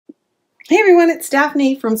Hey everyone, it's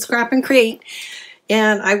Daphne from Scrap and Create,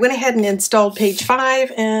 and I went ahead and installed page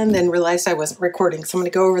 5 and then realized I wasn't recording, so I'm going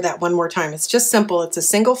to go over that one more time. It's just simple. It's a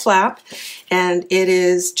single flap, and it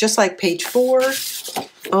is just like page 4,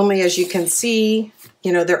 only as you can see,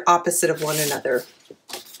 they're opposite of one another.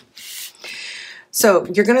 So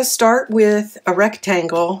you're going to start with a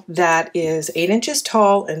rectangle that is 8 inches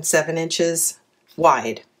tall and 7 inches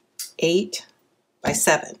wide, 8 by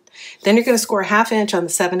 7. Then you're going to score a ½ inch on the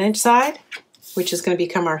 7-inch side, which is going to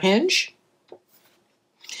become our hinge.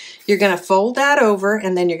 You're going to fold that over,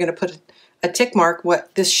 and then you're going to put a tick mark.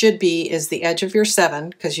 What this should be is the edge of your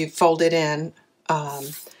 7, because you folded in a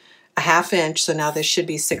 ½ inch, so now this should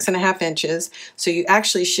be 6½ inches. So you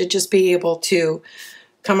actually should just be able to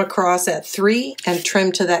come across at 3 and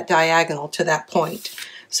trim to that diagonal, to that point.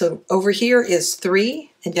 So over here is 3,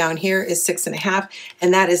 and down here is 6½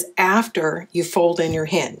 and that is after you fold in your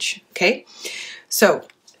hinge, okay? So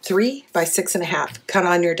 3 by 6½ cut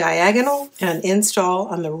on your diagonal and install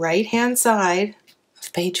on the right-hand side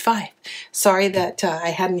of page 5. Sorry that I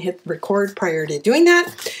hadn't hit record prior to doing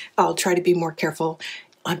that. I'll try to be more careful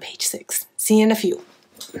on page 6. See you in a few.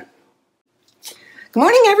 Good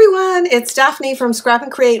morning, everyone. It's Daphne from Scrap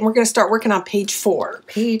and Create, and we're going to start working on page 4.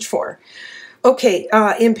 Page 4. Okay,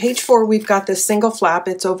 in page 4, we've got this single flap.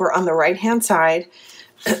 It's over on the right-hand side.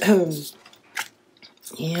 And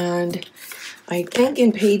I think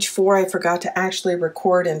in page 4, I forgot to actually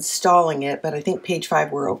record installing it, but I think page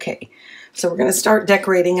 5, we're okay. So we're going to start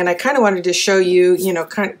decorating, and I kind of wanted to show you,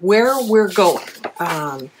 kind of where we're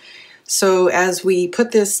going. So as we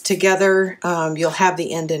put this together, you'll have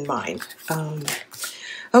the end in mind.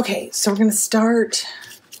 Okay, so we're going to start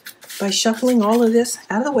by shuffling all of this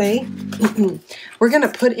out of the way. We're going to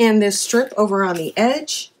put in this strip over on the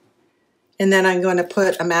edge, and then I'm going to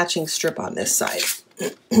put a matching strip on this side.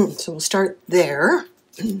 So we'll start there.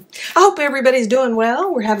 I hope everybody's doing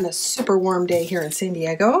well. We're having a super warm day here in San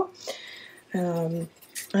Diego.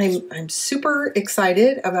 I'm super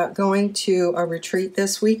excited about going to a retreat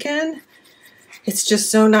this weekend. It's just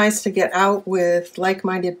so nice to get out with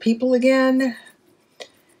like-minded people again.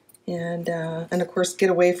 And of course, get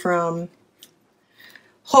away from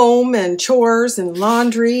home and chores and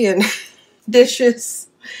laundry and dishes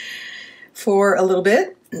for a little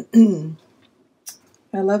bit.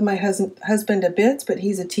 I love my husband a bit, but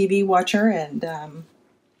he's a TV watcher and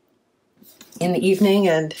in the evening,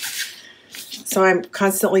 and so I'm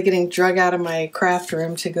constantly getting drug out of my craft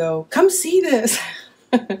room to go, come see this.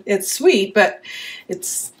 It's sweet, but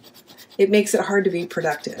it makes it hard to be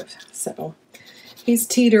productive. So he's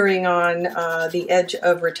teetering on the edge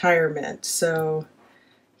of retirement. So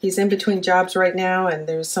he's in between jobs right now, and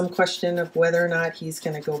there's some question of whether or not he's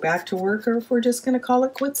going to go back to work or if we're just going to call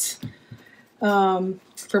it quits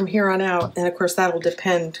from here on out. And of course, that'll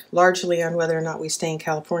depend largely on whether or not we stay in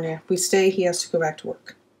California. If we stay, he has to go back to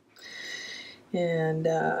work. And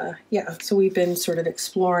yeah, so we've been sort of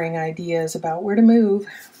exploring ideas about where to move.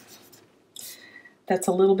 That's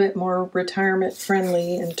a little bit more retirement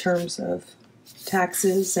friendly in terms of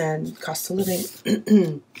taxes and cost of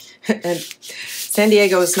living. And San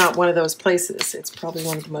Diego is not one of those places. It's probably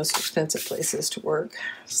one of the most expensive places to work.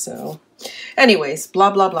 So anyways,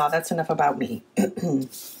 blah, blah, blah. That's enough about me.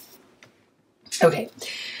 Okay.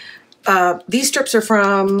 These strips are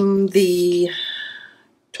from the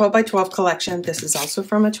 12 by 12 collection. This is also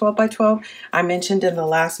from a 12 by 12. I mentioned in the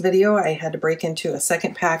last video I had to break into a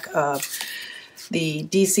second pack of the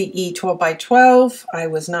DCE 12 by 12. I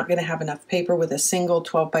was not going to have enough paper with a single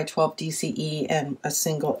 12 by 12 DCE and a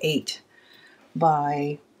single 8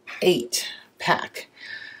 by 8 pack.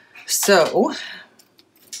 So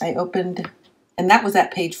I opened, and that was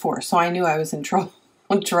at page 4. So I knew I was in trouble.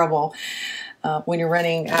 When you're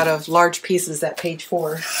running out of large pieces at page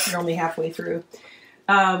 4, you're only halfway through.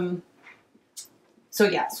 So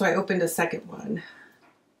yeah, so I opened a second one.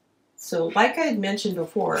 So like I had mentioned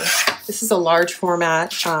before, this is a large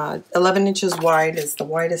format. 11 inches wide is the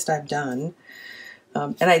widest I've done.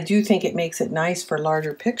 And I do think it makes it nice for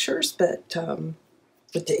larger pictures, but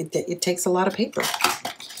it takes a lot of paper.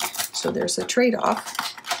 So there's a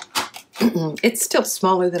trade-off. It's still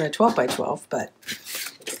smaller than a 12 by 12, but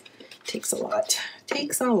it takes a lot.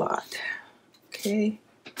 Takes a lot. Okay.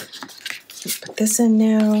 Let's put this in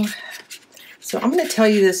now. So I'm going to tell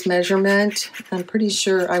you this measurement. I'm pretty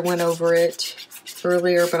sure I went over it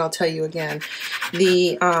earlier, but I'll tell you again.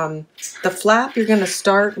 The flap, you're going to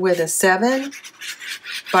start with a 7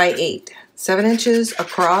 by 8. 7 inches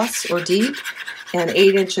across or deep and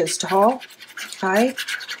 8 inches tall, high.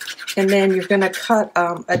 And then you're going to cut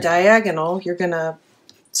a diagonal. You're going to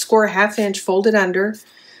score a ½ inch, fold it under,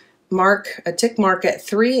 mark, a tick mark at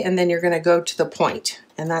 3, and then you're going to go to the point,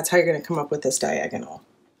 and that's how you're going to come up with this diagonal.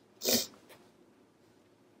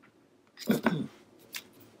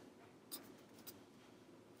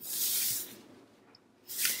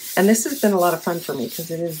 And this has been a lot of fun for me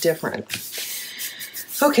because it is different.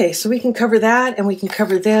 Okay, so we can cover that, and we can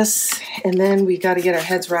cover this, and then we got to get our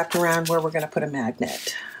heads wrapped around where we're going to put a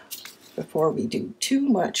magnet before we do too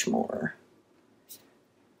much more.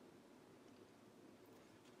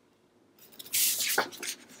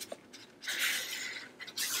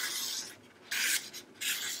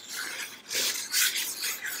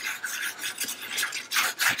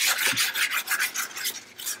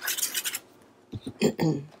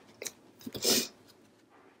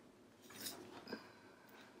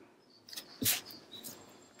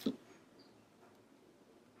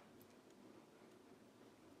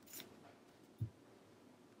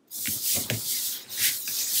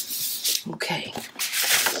 Okay,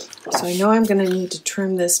 so I know I'm going to need to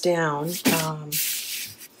trim this down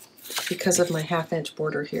because of my 1/2 inch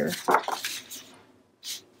border here.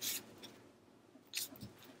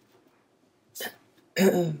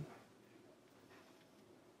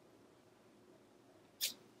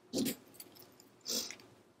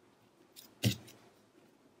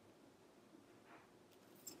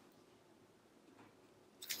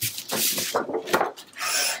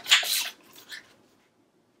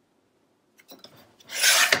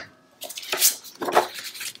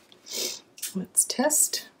 Let's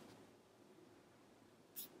test.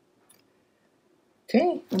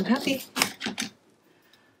 Okay, I'm happy.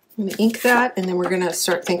 I'm going to ink that, and then we're going to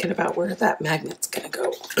start thinking about where that magnet's going to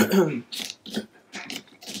go.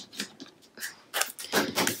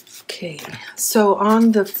 Okay, so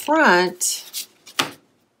on the front,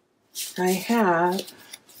 I had,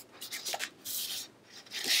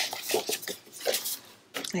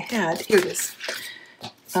 here it is.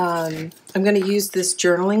 I'm going to use this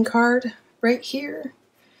journaling card right here,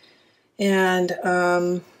 and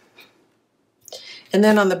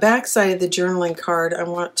then on the back side of the journaling card, I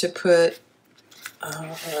want to put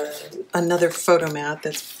another photo mat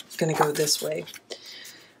that's going to go this way.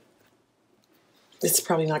 It's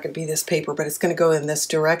probably not going to be this paper, but it's going to go in this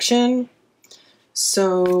direction.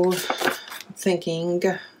 So I'm thinking,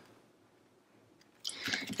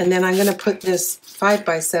 and then I'm going to put this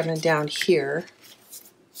 5x7 down here,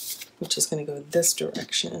 which is going to go this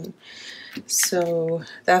direction. So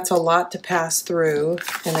that's a lot to pass through,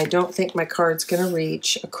 and I don't think my card's going to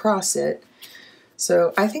reach across it.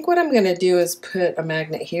 So I think what I'm going to do is put a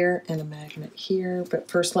magnet here and a magnet here, but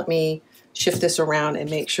first let me shift this around and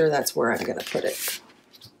make sure that's where I'm going to put it.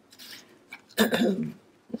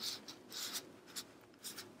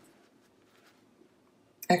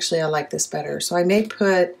 Actually, I like this better. So I may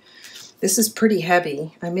put, this is pretty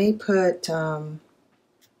heavy, I may put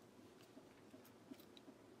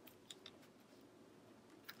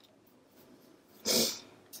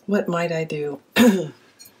what might I do?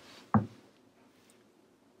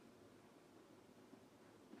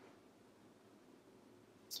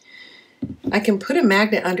 I can put a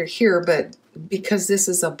magnet under here, but because this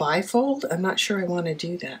is a bifold, I'm not sure I want to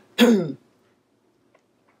do that.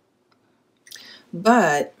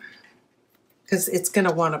 But, because it's going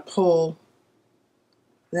to want to pull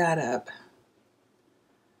that up.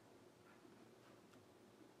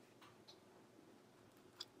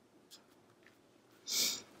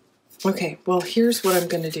 Okay, well, here's what I'm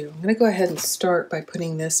going to do. I'm going to go ahead and start by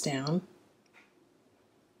putting this down.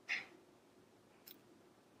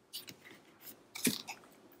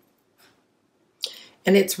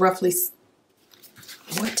 And it's roughly,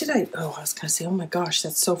 what did I was going to say, oh my gosh,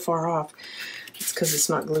 that's so far off. It's because it's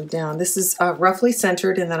not glued down. This is roughly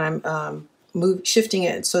centered, and then I'm shifting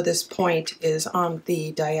it so this point is on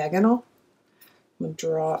the diagonal. I'm going to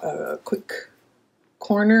draw a quick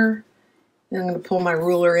corner, and I'm going to pull my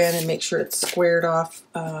ruler in and make sure it's squared off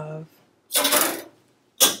of the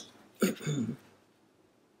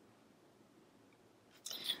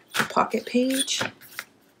pocket page.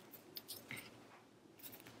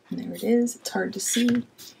 And there it is. It's hard to see,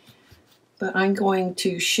 but I'm going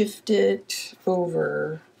to shift it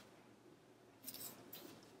over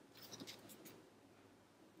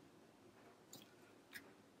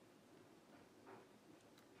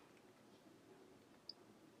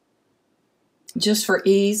just for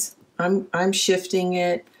ease. I'm shifting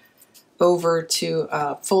it over to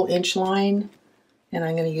a full inch line, and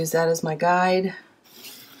I'm going to use that as my guide.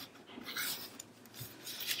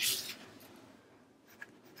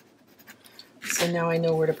 So now I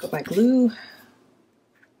know where to put my glue.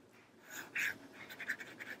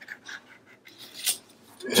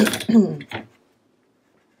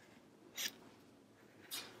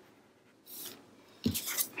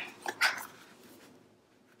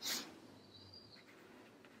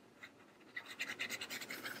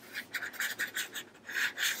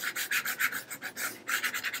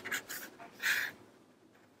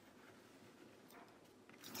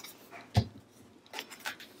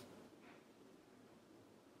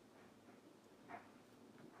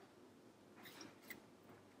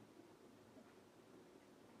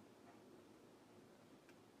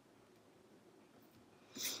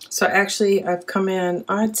 So actually I've come in,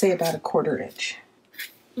 I'd say about 1/4 inch.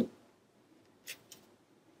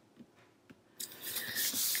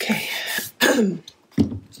 Okay.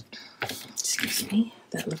 Excuse me,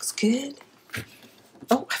 that looks good.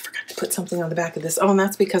 Oh, I forgot to put something on the back of this. Oh, and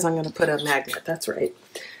that's because I'm going to put a magnet. That's right.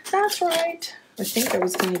 That's right. I think I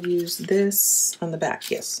was going to use this on the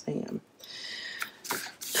back. Yes, I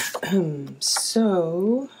am.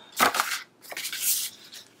 So...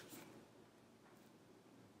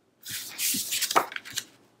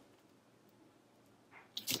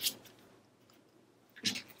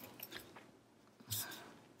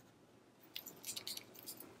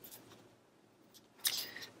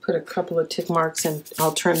 put a couple of tick marks and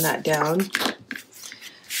I'll trim that down.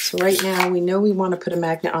 So right now we know we want to put a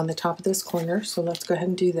magnet on the top of this corner, so let's go ahead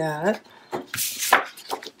and do that.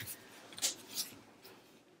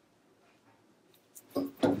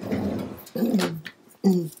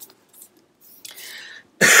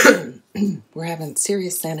 We're having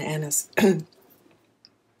serious Santa Ana's. And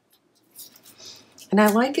I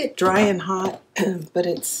like it dry and hot, but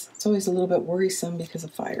it's always a little bit worrisome because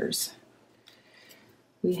of fires.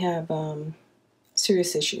 We have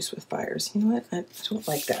serious issues with fires. You know what? I don't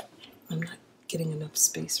like that. I'm not getting enough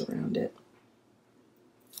space around it.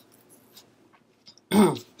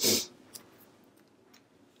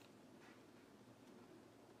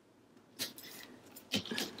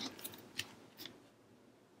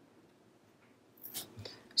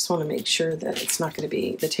 Just want to make sure that it's not going to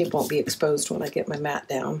be, the tape won't be exposed when I get my mat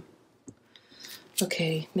down.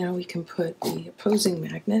 Okay, now we can put the opposing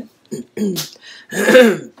magnet.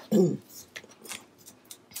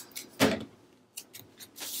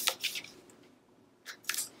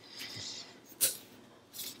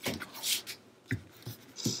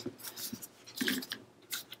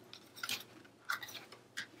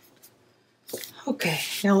 Okay,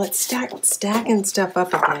 now let's stacking stuff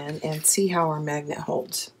up again and see how our magnet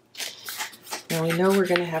holds. Now we know we're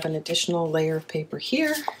going to have an additional layer of paper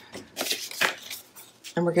here.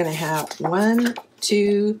 And we're going to have 1,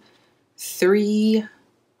 2, 3,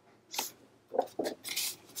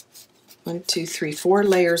 1, 2, 3, 4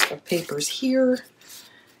 layers of papers here.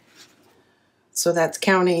 So that's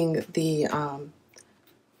counting the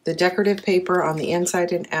decorative paper on the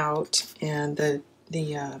inside and out, and the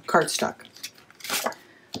cardstock.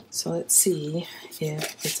 So let's see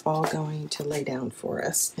if it's all going to lay down for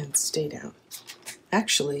us and stay down.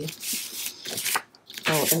 Actually,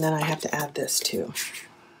 oh, and then I have to add this too.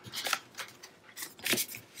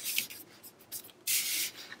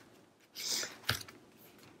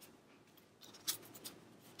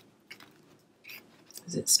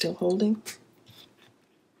 Is it still holding?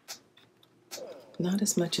 Not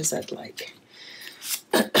as much as I'd like.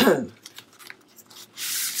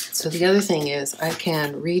 So the other thing is I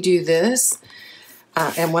can redo this,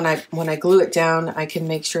 and when I glue it down, I can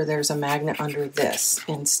make sure there's a magnet under this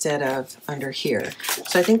instead of under here.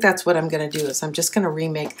 So I think that's what I'm going to do, is I'm just going to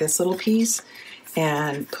remake this little piece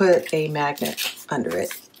and put a magnet under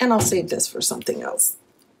it. And I'll save this for something else.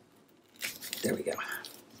 There we go.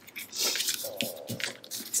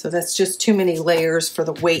 So that's just too many layers for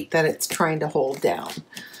the weight that it's trying to hold down.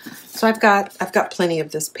 So I've got plenty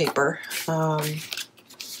of this paper.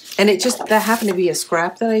 And that happened to be a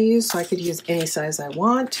scrap that I used, so I could use any size I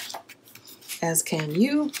want, as can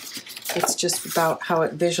you. It's just about how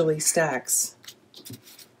it visually stacks.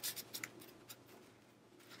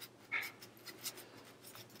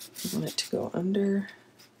 I want it to go under.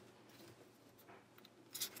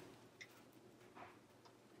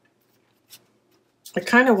 I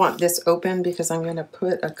kind of want this open because I'm going to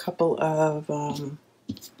put a couple of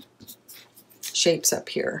shapes up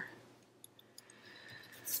here,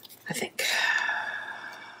 I think.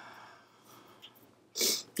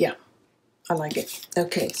 Yeah, I like it.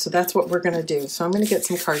 Okay, so that's what we're going to do. So I'm going to get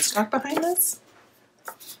some cardstock behind this.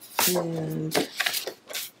 And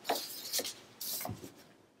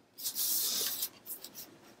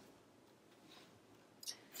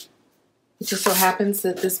it just so happens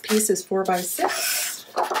that this piece is 4 by 6.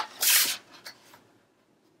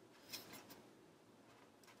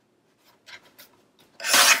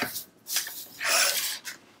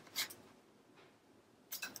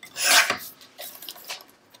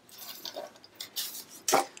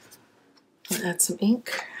 I'll add some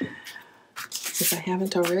ink if I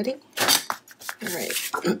haven't already. All right.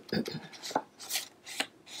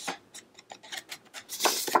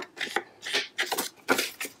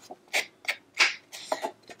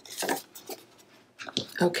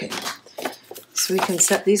 Okay, so we can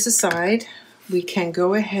set these aside. We can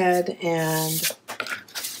go ahead and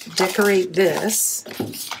decorate this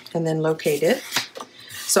and then locate it.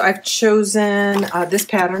 So I've chosen this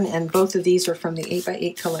pattern, and both of these are from the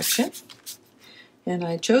 8x8 collection. And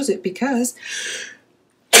I chose it because,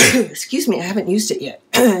 excuse me, I haven't used it yet,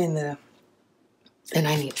 and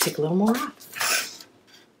I need to take a little more off.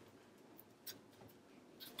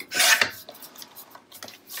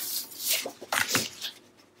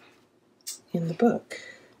 In the book.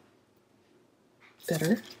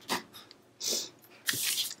 Better.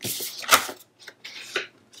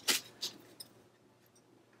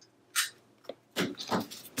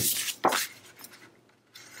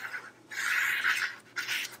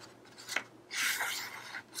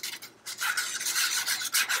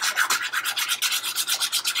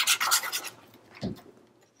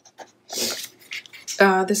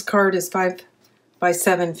 This card is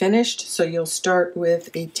 5x7 finished, so you'll start with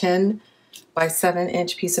a 10x7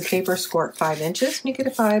 inch piece of paper, score it 5 inches, and you get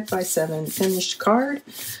a 5x7 finished card.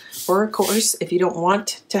 Or of course, if you don't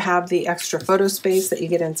want to have the extra photo space that you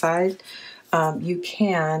get inside, you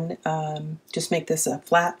can just make this a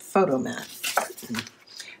flat photo mat.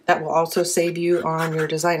 That will also save you on your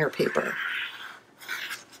designer paper.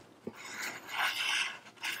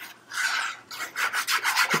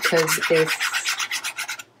 Because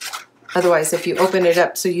otherwise, if you open it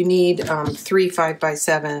up, so you need 3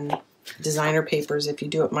 5x7 designer papers if you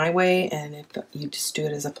do it my way, and if you just do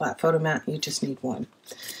it as a flat photo mat, you just need 1.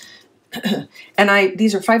 And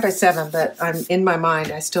these are 5x7, but I'm in my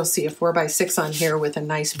mind, I still see a 4x6 on here with a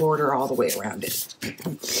nice border all the way around it.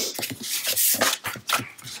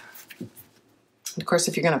 Of course,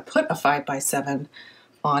 if you're going to put a 5x7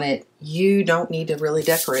 on it, you don't need to really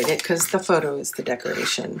decorate it because the photo is the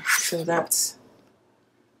decoration. So that's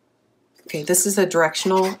okay. This is a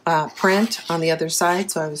directional print on the other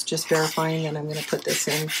side, so I was just verifying that I'm going to put this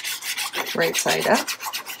in right side up.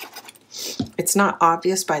 It's not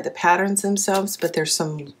obvious by the patterns themselves, but there's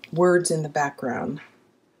some words in the background.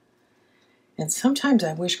 And sometimes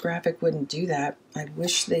I wish graphic wouldn't do that. I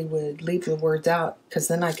wish they would leave the words out, because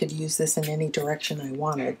then I could use this in any direction I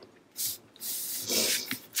wanted.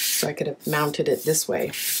 So I could have mounted it this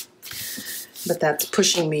way. But that's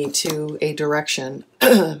pushing me to a direction.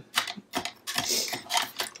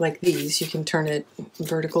 Like these, you can turn it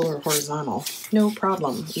vertical or horizontal. No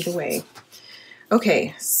problem, either way.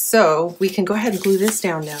 Okay, so we can go ahead and glue this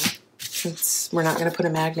down now, since we're not going to put a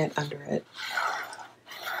magnet under it.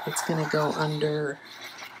 It's going to go under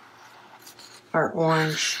our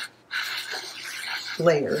orange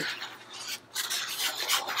layer.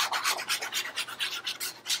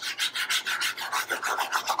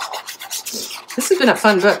 This has been a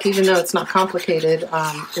fun book, even though it's not complicated.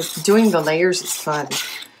 Doing the layers is fun.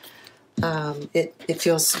 It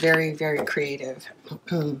feels very, very creative.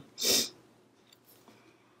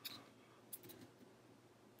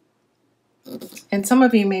 And some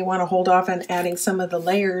of you may want to hold off on adding some of the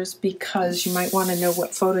layers because you might want to know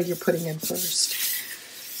what photo you're putting in first.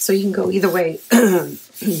 So you can go either way.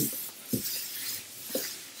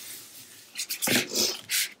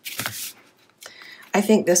 I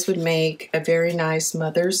think this would make a very nice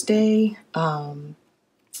Mother's Day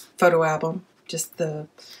photo album.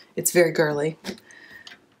 It's very girly.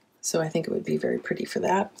 So I think it would be very pretty for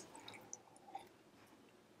that.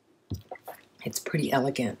 It's pretty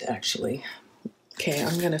elegant, actually. Okay,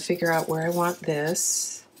 I'm going to figure out where I want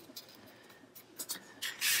this.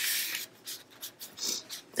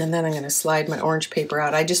 And then I'm going to slide my orange paper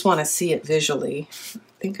out. I just want to see it visually. I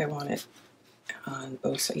think I want it on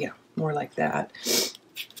both sides. Yeah, more like that.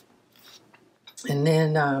 And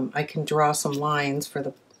then I can draw some lines for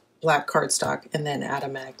the black cardstock and then add a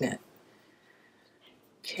magnet.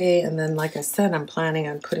 Okay, and then like I said, I'm planning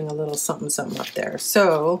on putting a little something something up there.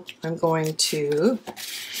 So I'm going to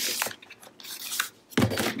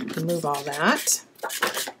remove all that.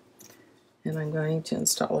 And I'm going to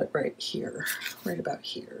install it right here, right about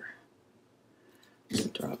here.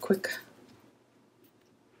 Just draw a quick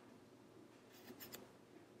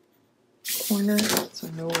corner so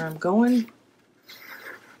I know where I'm going.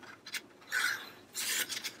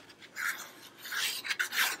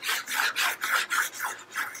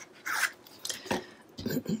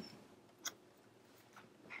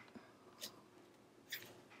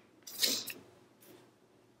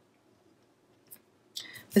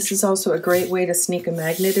 This is also a great way to sneak a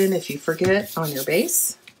magnet in if you forget on your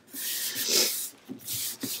base.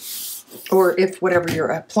 Or if whatever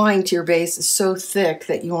you're applying to your base is so thick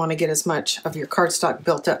that you want to get as much of your cardstock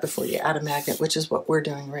built up before you add a magnet, which is what we're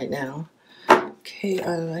doing right now. Okay,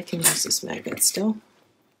 I can use this magnet still.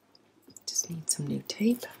 Just need some new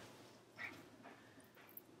tape.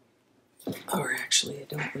 Or actually, I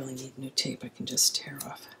don't really need new tape. I can just tear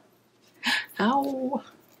off. Ow!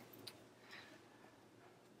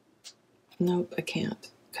 Nope, I can't,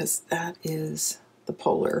 because that is the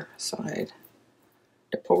polar side.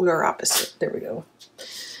 The polar opposite. There we go.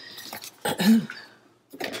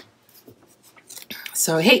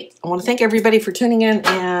 So, hey, I want to thank everybody for tuning in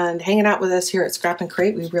and hanging out with us here at Scrap and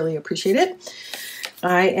Crate. We really appreciate it.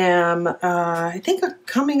 I am, I think,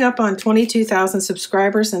 coming up on 22,000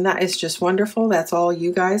 subscribers, and that is just wonderful. That's all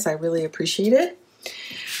you guys. I really appreciate it.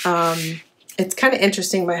 It's kind of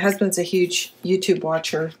interesting. My husband's a huge YouTube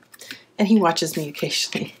watcher, and he watches me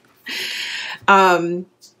occasionally.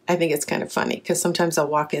 I think it's kind of funny because sometimes I'll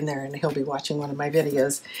walk in there and he'll be watching one of my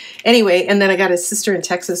videos. Anyway, and then I got a sister in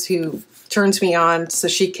Texas who turns me on so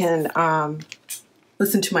she can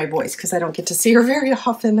listen to my voice because I don't get to see her very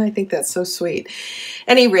often. I think that's so sweet.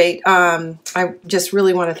 At any rate, I just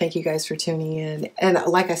really want to thank you guys for tuning in. And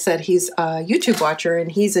like I said, he's a YouTube watcher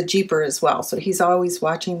and he's a Jeeper as well. So he's always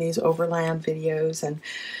watching these overland videos, and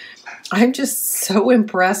I'm just so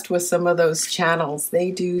impressed with some of those channels.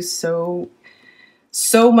 They do so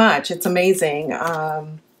much. It's amazing.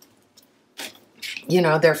 You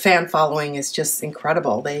know, their fan following is just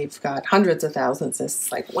incredible. They've got hundreds of thousands.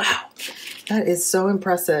 It's like, wow, that is so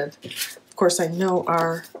impressive. Of course, I know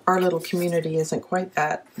our little community isn't quite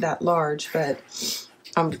that large, but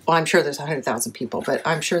well, I'm sure there's 100,000 people, but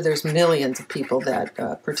I'm sure there's millions of people that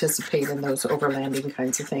participate in those overlanding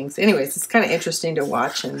kinds of things. Anyways, it's kind of interesting to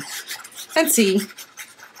watch and see.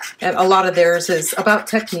 And a lot of theirs is about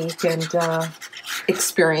technique and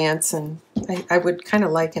experience, and I would kind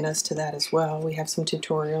of liken us to that as well. We have some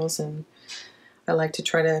tutorials, and I like to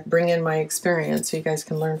try to bring in my experience so you guys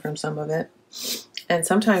can learn from some of it. And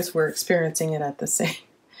sometimes we're experiencing it at the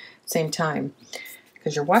same time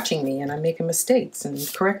because you're watching me and I'm making mistakes and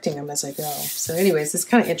correcting them as I go. So anyways, it's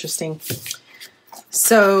kind of interesting.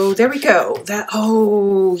 So there we go. That,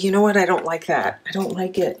 oh, you know what? I don't like that. I don't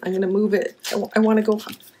like it. I'm going to move it. I want to go,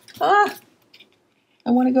 I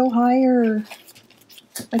want to go higher.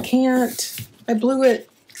 I can't. I blew it.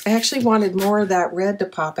 I actually wanted more of that red to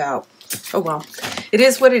pop out. Oh, well, it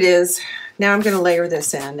is what it is. Now I'm going to layer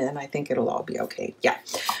this in, and I think it'll all be okay. Yeah.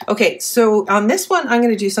 Okay, so on this one, I'm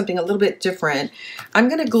going to do something a little bit different. I'm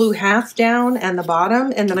going to glue half down and the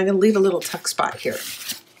bottom, and then I'm going to leave a little tuck spot here.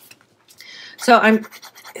 So I'm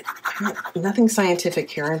nothing scientific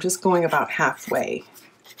here. I'm just going about halfway.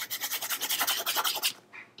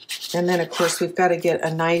 And then, of course, we've got to get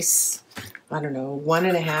a nice, I don't know,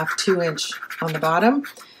 1.5, 2 inch on the bottom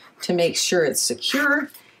to make sure it's secure.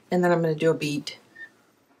 And then I'm going to do a bead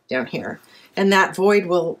down here. And that void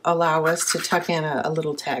will allow us to tuck in a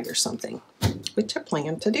little tag or something, which I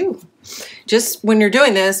plan to do. Just when you're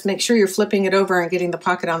doing this, make sure you're flipping it over and getting the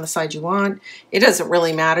pocket on the side you want. It doesn't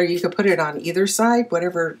really matter. You could put it on either side,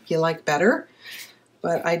 whatever you like better.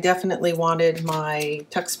 But I definitely wanted my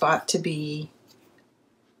tuck spot to be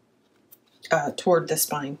toward the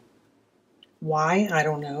spine. Why? I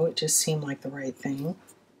don't know. It just seemed like the right thing.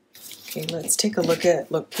 Okay, let's take a look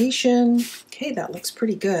at location. Okay, that looks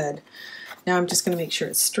pretty good. Now I'm just going to make sure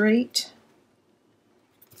it's straight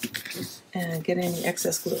and get any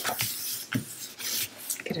excess glue off.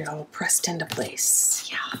 Get it all pressed into place.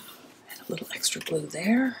 Yeah, and a little extra glue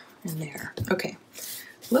there and there. Okay,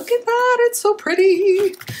 look at that. It's so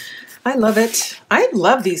pretty. I love it. I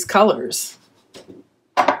love these colors.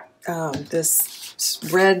 This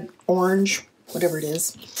red, orange, whatever it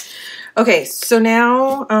is. Okay, so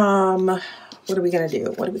now, what are we going to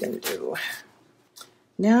do? What are we going to do?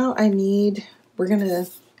 Now we're going to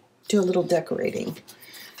do a little decorating.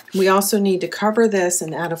 We also need to cover this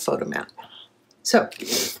and add a photo mat. So,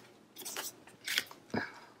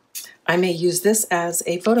 I may use this as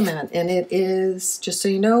a photo mat, and it is, just so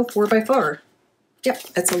you know, 4x4. Yep,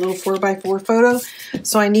 it's a little 4x4 photo.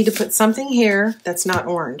 So I need to put something here that's not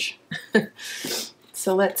orange.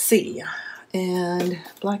 So let's see. And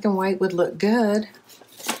black and white would look good,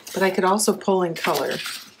 but I could also pull in color.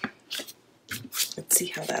 Let's see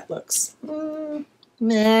how that looks.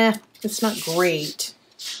 Nah, it's not great,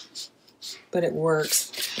 but it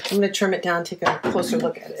works. I'm going to trim it down, take a closer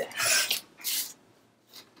look at it.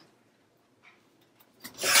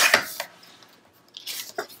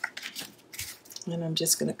 And I'm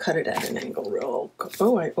just going to cut it at an angle real.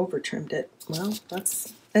 Oh, I over trimmed it. Well,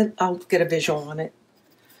 I'll get a visual on it.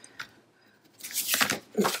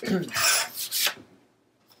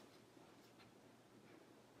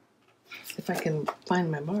 If I can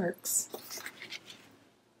find my marks.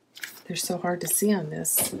 They're so hard to see on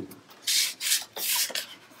this.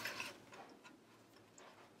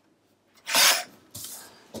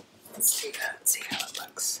 Let's see that. See how it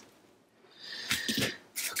looks.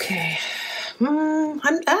 Okay.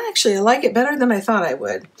 I like it better than I thought I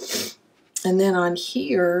would. And then on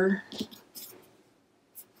here,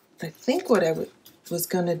 I think what I was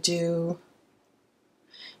going to do,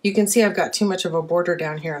 you can see I've got too much of a border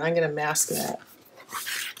down here, and I'm going to mask that.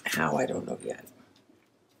 How, I don't know yet.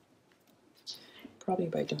 Probably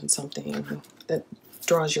by doing something that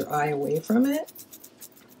draws your eye away from it.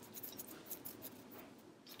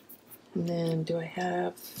 And then do I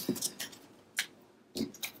have...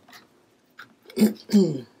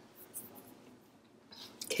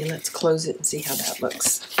 Okay, let's close it and see how that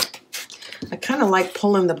looks. I kind of like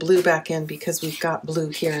pulling the blue back in because we've got blue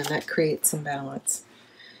here and that creates some balance.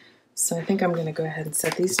 So I think I'm going to go ahead and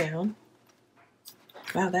set these down.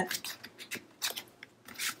 Wow, that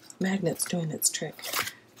magnet's doing its trick.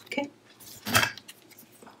 Okay.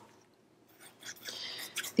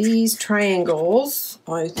 These triangles,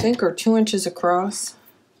 I think, are 2 inches across,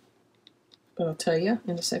 but I'll tell you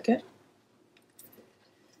in a second.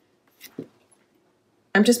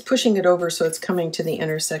 I'm just pushing it over so it's coming to the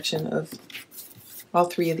intersection of, all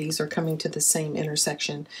three of these are coming to the same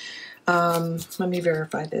intersection. Let me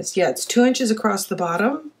verify this. Yeah, it's 2 inches across the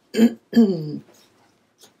bottom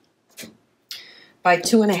by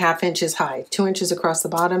 2.5 inches high. 2 inches across the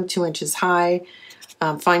bottom, 2 inches high.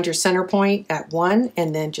 Find your center point at 1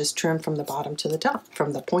 and then just trim from the bottom to the top,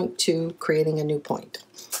 from the point to creating a new point.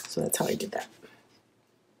 So that's how I did that.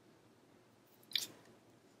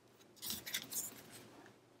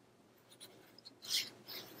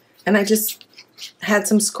 And I just had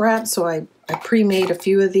some scraps, so I pre-made a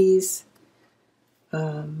few of these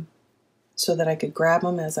so that I could grab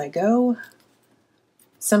them as I go.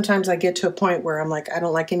 Sometimes I get to a point where I'm like, I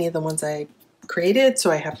don't like any of the ones I created,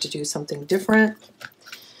 so I have to do something different.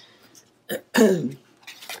 I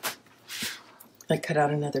cut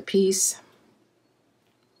out another piece.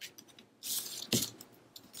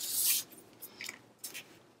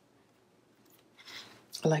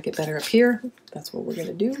 I like it better up here. That's what we're going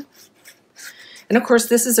to do. And of course,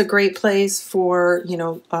 this is a great place for, you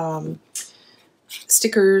know,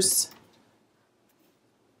 stickers.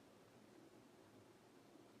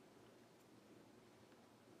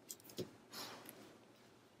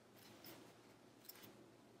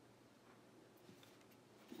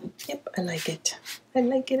 Yep, I like it. I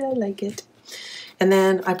like it. I like it. And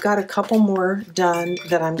then I've got a couple more done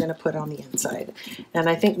that I'm going to put on the inside. And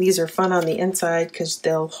I think these are fun on the inside because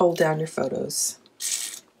they'll hold down your photos.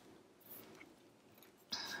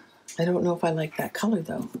 I don't know if I like that color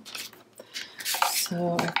though.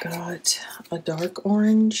 So I've got a dark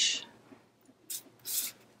orange.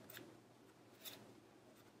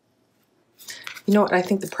 You know what? I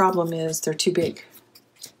think the problem is they're too big.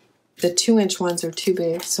 The 2-inch ones are too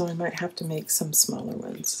big, so I might have to make some smaller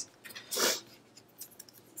ones.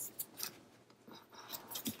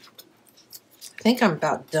 I think I'm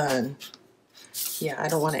about done. Yeah, I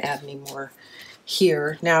don't want to add any more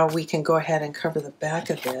here. Now we can go ahead and cover the back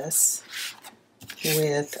of this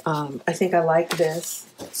with, I think I like this.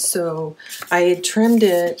 So I had trimmed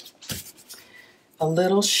it a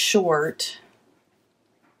little short.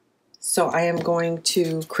 So I am going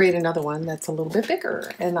to create another one that's a little bit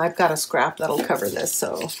bigger. And I've got a scrap that'll cover this.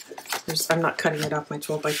 So I'm not cutting it off my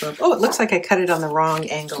 12 by 12. Oh, it looks like I cut it on the wrong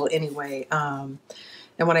angle anyway. And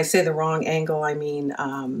when I say the wrong angle, I mean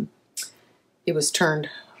it was turned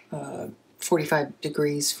 45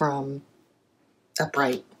 degrees from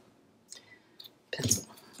upright pencil.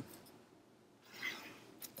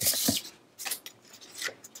 So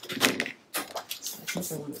I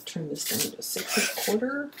think I want to trim this down to 6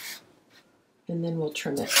 1/4. And then we'll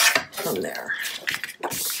trim it from there.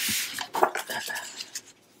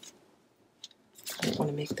 I don't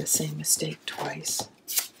want to make the same mistake twice.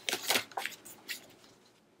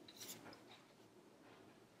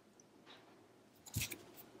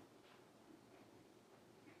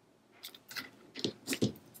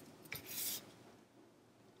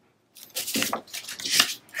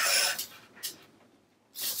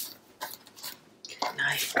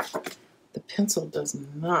 Nice. The pencil does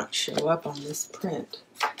not show up on this print.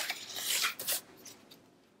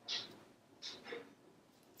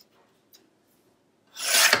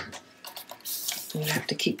 I'm going to have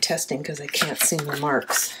to keep testing because I can't see my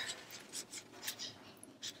marks.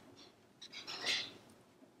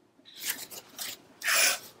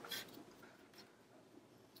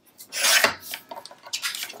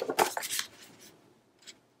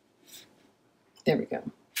 There we go.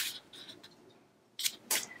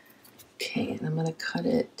 Okay, and I'm going to cut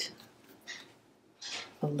it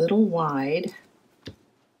a little wide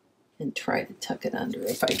and try to tuck it under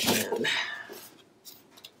if I can.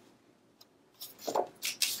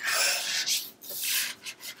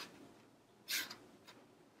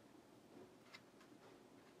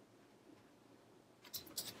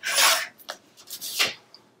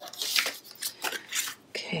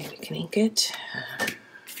 Okay, we can ink it.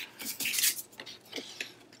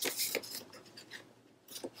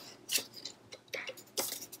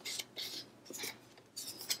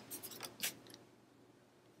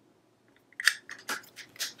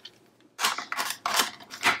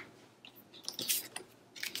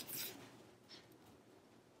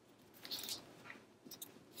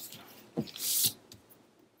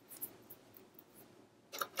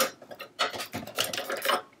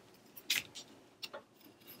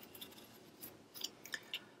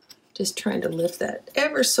 Just trying to lift that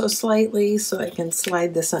ever so slightly so I can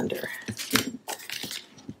slide this under.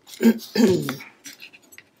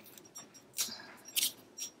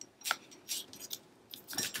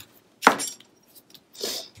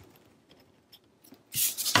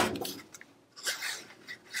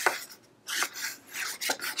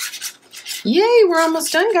 Yay, we're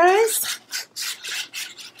almost done, guys.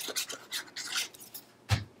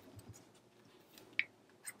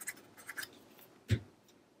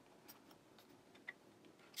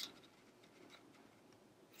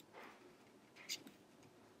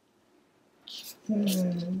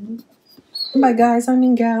 By guys, I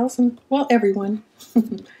mean gals, and well, everyone.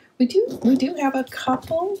 we do have a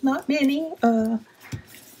couple, not many,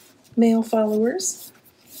 male followers.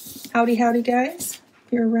 Howdy, howdy, guys.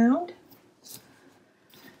 If you're around.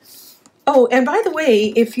 Oh, and by the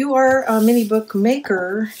way, if you are a mini book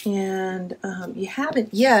maker and you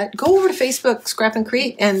haven't yet, go over to Facebook, Scrap and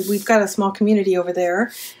Create, and we've got a small community over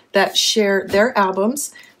there that share their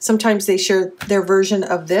albums. Sometimes they share their version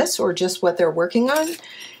of this or just what they're working on.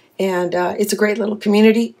 And it's a great little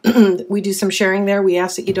community. We do some sharing there. We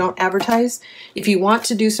ask that you don't advertise. If you want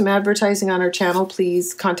to do some advertising on our channel,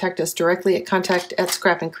 please contact us directly at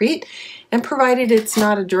contact@Scrap and Create. And provided it's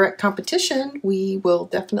not a direct competition, we will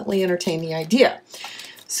definitely entertain the idea.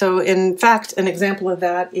 So in fact, an example of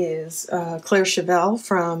that is Claire Chevelle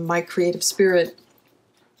from My Creative Spirit.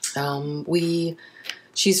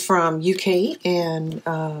 She's from UK, and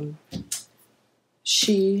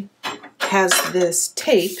she has this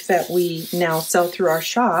tape that we now sell through our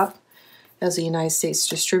shop as a United States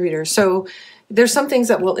distributor. So there's some things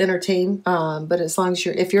that will entertain, but as long as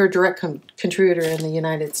if you're a direct contributor in the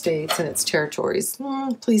United States and its territories,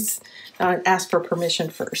 please ask for permission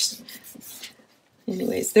first.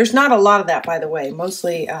 Anyways, there's not a lot of that, by the way.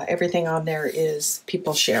 Mostly everything on there is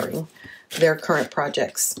people sharing their current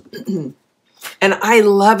projects. And I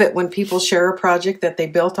love it when people share a project that they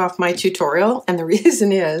built off my tutorial. And the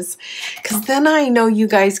reason is because then I know you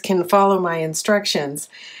guys can follow my instructions.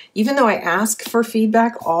 Even though I ask for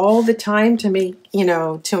feedback all the time to make,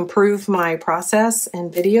 to improve my process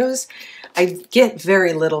and videos, I get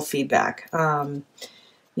very little feedback.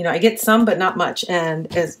 I get some, but not much. And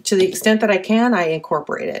to the extent that I can, I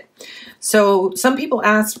incorporate it. So some people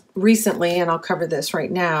asked recently, and I'll cover this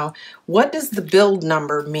right now, what does the build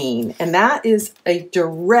number mean? And that is a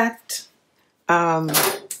direct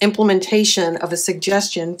implementation of a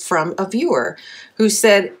suggestion from a viewer who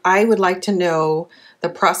said, I would like to know the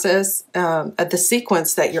process, the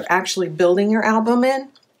sequence that you're actually building your album in.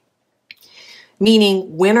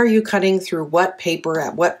 Meaning, when are you cutting through what paper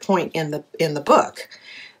at what point in the book?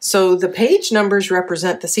 So the page numbers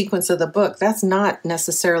represent the sequence of the book. That's not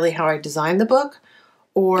necessarily how I design the book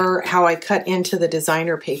or how I cut into the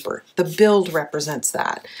designer paper. The build represents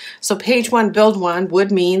that. So page 1, build 1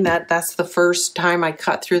 would mean that that's the first time I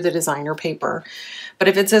cut through the designer paper. But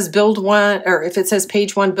if it says build 1, or if it says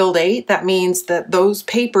page 1, build 8, that means that those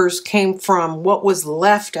papers came from what was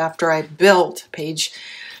left after I built page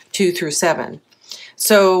 2 through 7.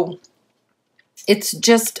 So it's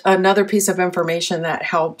just another piece of information that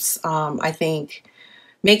helps, I think,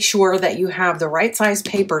 make sure that you have the right size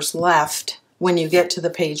papers left when you get to the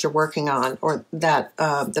page you're working on, or that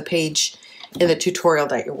the page in the tutorial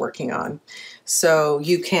that you're working on. So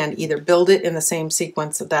you can either build it in the same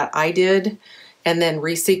sequence that I did and then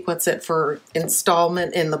resequence it for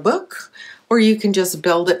installment in the book, or you can just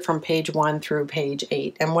build it from page 1 through page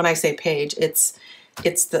 8. And when I say page, it's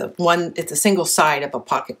a single side of a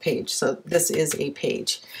pocket page. So this is a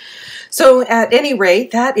page. So at any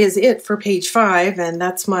rate, that is it for page 5. And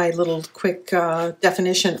that's my little quick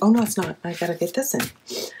definition. Oh, no, it's not. I got to get this in.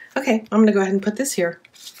 Okay, I'm going to go ahead and put this here.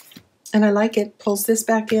 And I like it. Pulls this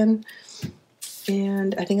back in.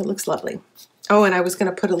 And I think it looks lovely. Oh, and I was going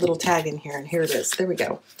to put a little tag in here. And here it is. There we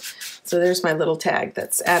go. So there's my little tag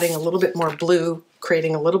that's adding a little bit more blue,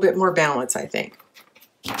 creating a little bit more balance, I think.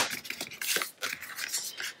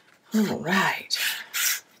 All right.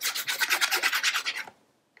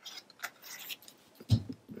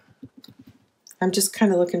 I'm just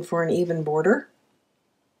kind of looking for an even border.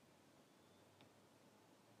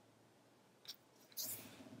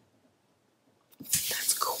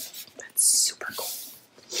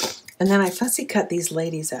 And then I fussy cut these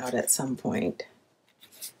ladies out at some point.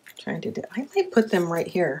 Trying to do, I might put them right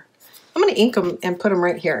here. I'm going to ink them and put them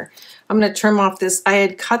right here. I'm going to trim off this. I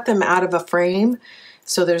had cut them out of a frame,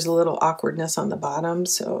 so there's a little awkwardness on the bottom.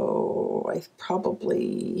 So I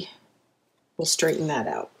probably will straighten that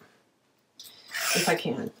out if I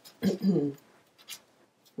can,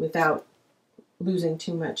 without losing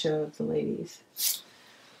too much of the ladies.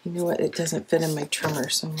 You know what? It doesn't fit in my trimmer,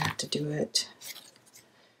 so I'm going to have to do it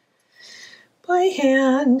by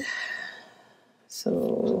hand.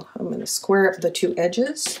 So I'm going to square up the two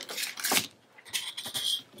edges.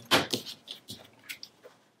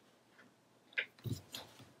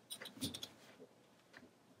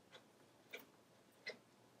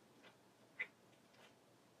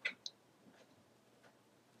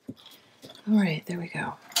 All right, there we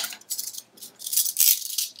go.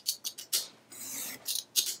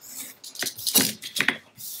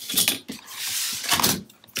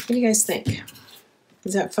 What do you guys think?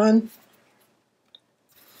 Is that fun?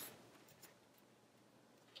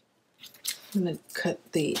 I'm going to cut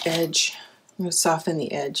the edge. I'm going to soften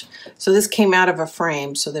the edge. So this came out of a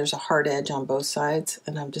frame, so there's a hard edge on both sides,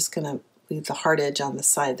 and I'm just going to leave the hard edge on the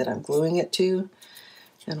side that I'm gluing it to,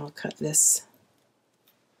 and I'll cut this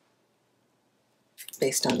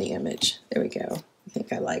based on the image. There we go. I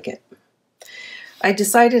think I like it. I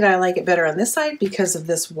decided I like it better on this side because of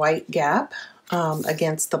this white gap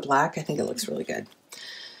against the black. I think it looks really good.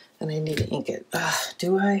 And I need to ink it.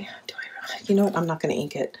 Do I? You know what? I'm not going to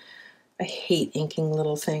ink it. I hate inking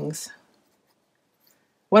little things.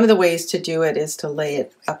 One of the ways to do it is to lay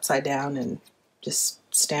it upside down and just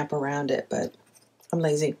stamp around it, but I'm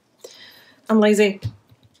lazy. I'm lazy.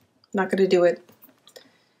 Not going to do it.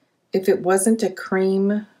 If it wasn't a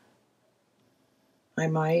cream, I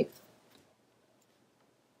might,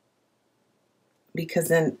 because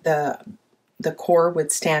then the core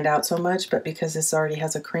would stand out so much, but because this already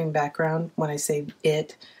has a cream background, when I say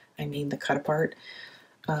it, I mean the cut apart.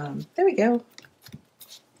 There we go.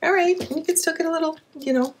 All right, you can still get a little,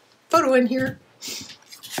 you know, photo in here.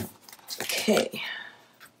 Okay.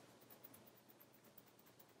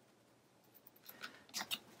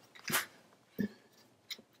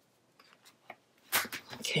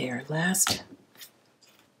 Okay, our last.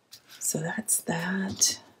 So that's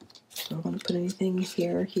that. I don't want to put anything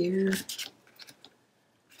here.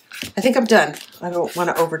 I think I'm done. I don't want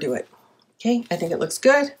to overdo it. Okay, I think it looks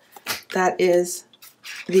good. That is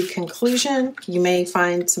the conclusion. You may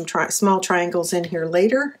find some small triangles in here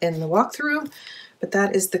later in the walkthrough, but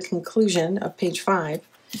that is the conclusion of page 5,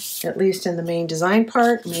 at least in the main design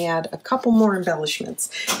part. May add a couple more embellishments.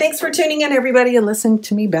 Thanks for tuning in, everybody, and listening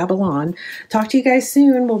to me babble on. Talk to you guys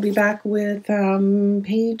soon. We'll be back with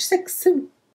page 6 soon.